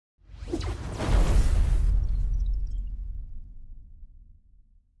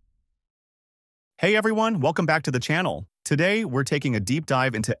Hey everyone, welcome back to the channel. Today, we're taking a deep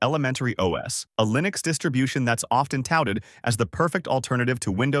dive into Elementary OS, a Linux distribution that's often touted as the perfect alternative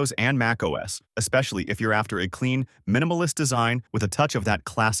to Windows and Mac OS, especially if you're after a clean, minimalist design with a touch of that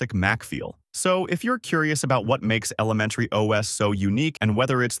classic Mac feel. So, if you're curious about what makes Elementary OS so unique and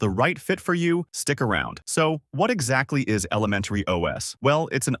whether it's the right fit for you, stick around. So, what exactly is Elementary OS? Well,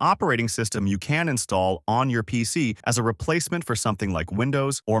 it's an operating system you can install on your PC as a replacement for something like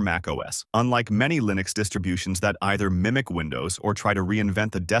Windows or Mac OS. Unlike many Linux distributions that either mimic Windows or try to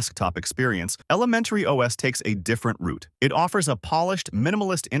reinvent the desktop experience, Elementary OS takes a different route. It offers a polished,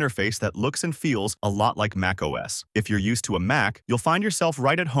 minimalist interface that looks and feels a lot like Mac OS. If you're used to a Mac, you'll find yourself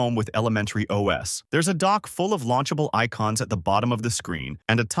right at home with Elementary OS. There's a dock full of launchable icons at the bottom of the screen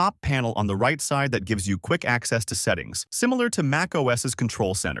and a top panel on the right side that gives you quick access to settings, similar to Mac OS's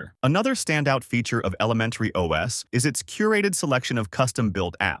Control Center. Another standout feature of Elementary OS is its curated selection of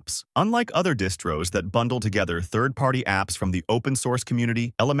custom-built apps. Unlike other distros that bundle together third-party apps from the open-source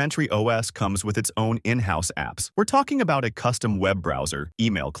community, Elementary OS comes with its own in-house apps. We're talking about a custom web browser,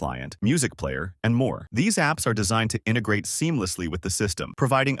 email client, music player, and more. These apps are designed to integrate seamlessly with the system,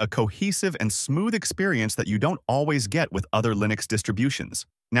 providing a cohesive and smooth experience that you don't always get with other Linux distributions.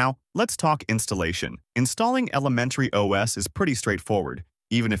 Now, let's talk installation. Installing Elementary OS is pretty straightforward,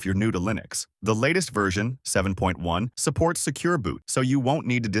 even if you're new to Linux. The latest version, 7.1, supports Secure Boot, so you won't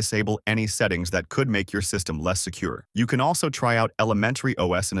need to disable any settings that could make your system less secure. You can also try out Elementary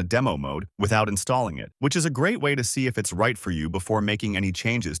OS in a demo mode without installing it, which is a great way to see if it's right for you before making any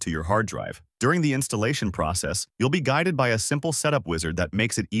changes to your hard drive. During the installation process, you'll be guided by a simple setup wizard that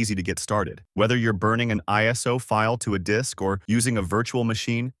makes it easy to get started. Whether you're burning an ISO file to a disk or using a virtual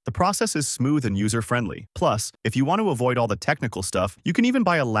machine, the process is smooth and user-friendly. Plus, if you want to avoid all the technical stuff, you can even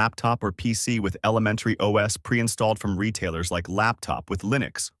buy a laptop or PC with Elementary OS pre-installed from retailers like Laptop with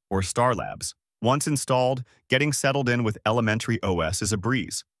Linux or Star Labs. Once installed, getting settled in with Elementary OS is a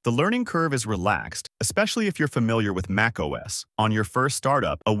breeze. The learning curve is relaxed, especially if you're familiar with Mac OS. On your first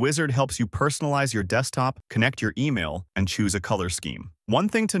startup, a wizard helps you personalize your desktop, connect your email, and choose a color scheme. One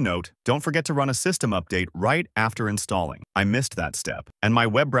thing to note, don't forget to run a system update right after installing. I missed that step, and my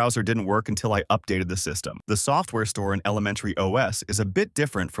web browser didn't work until I updated the system. The software store in Elementary OS is a bit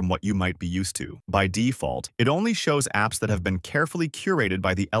different from what you might be used to. By default, it only shows apps that have been carefully curated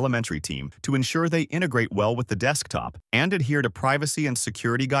by the Elementary team to ensure they integrate well with the desktop and adhere to privacy and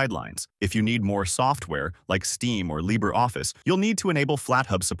security guidelines. If you need more software, like Steam or LibreOffice, you'll need to enable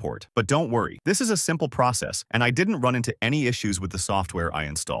FlatHub support. But don't worry, this is a simple process, and I didn't run into any issues with the software I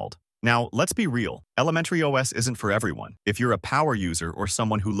installed. Now, let's be real. Elementary OS isn't for everyone. If you're a power user or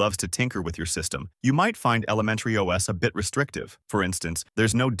someone who loves to tinker with your system, you might find Elementary OS a bit restrictive. For instance,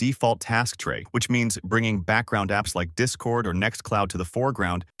 there's no default task tray, which means bringing background apps like Discord or Nextcloud to the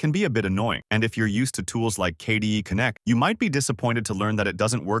foreground can be a bit annoying. And if you're used to tools like KDE Connect, you might be disappointed to learn that it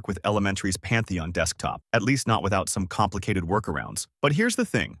doesn't work with Elementary's Pantheon desktop, at least not without some complicated workarounds. But here's the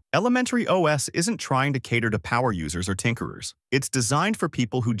thing. Elementary OS isn't trying to cater to power users or tinkerers. It's designed for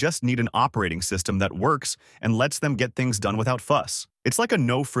people who just need an operating system that works and lets them get things done without fuss. It's like a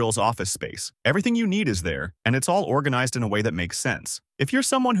no-frills office space. Everything you need is there, and it's all organized in a way that makes sense. If you're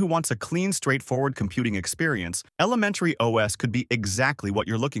someone who wants a clean, straightforward computing experience, Elementary OS could be exactly what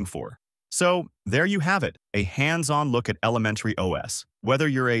you're looking for. So, there you have it, a hands-on look at Elementary OS. Whether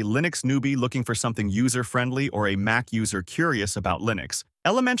you're a Linux newbie looking for something user-friendly or a Mac user curious about Linux,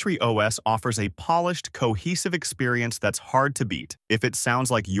 Elementary OS offers a polished, cohesive experience that's hard to beat. If it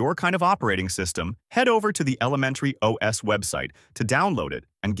sounds like your kind of operating system, head over to the Elementary OS website to download it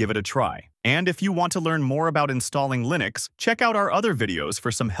and give it a try. And if you want to learn more about installing Linux, check out our other videos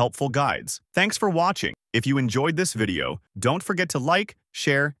for some helpful guides. Thanks for watching. If you enjoyed this video, don't forget to like,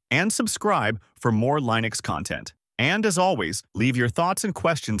 share, and subscribe for more Linux content. And as always, leave your thoughts and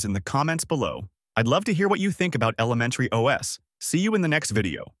questions in the comments below. I'd love to hear what you think about Elementary OS. See you in the next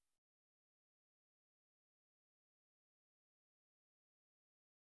video.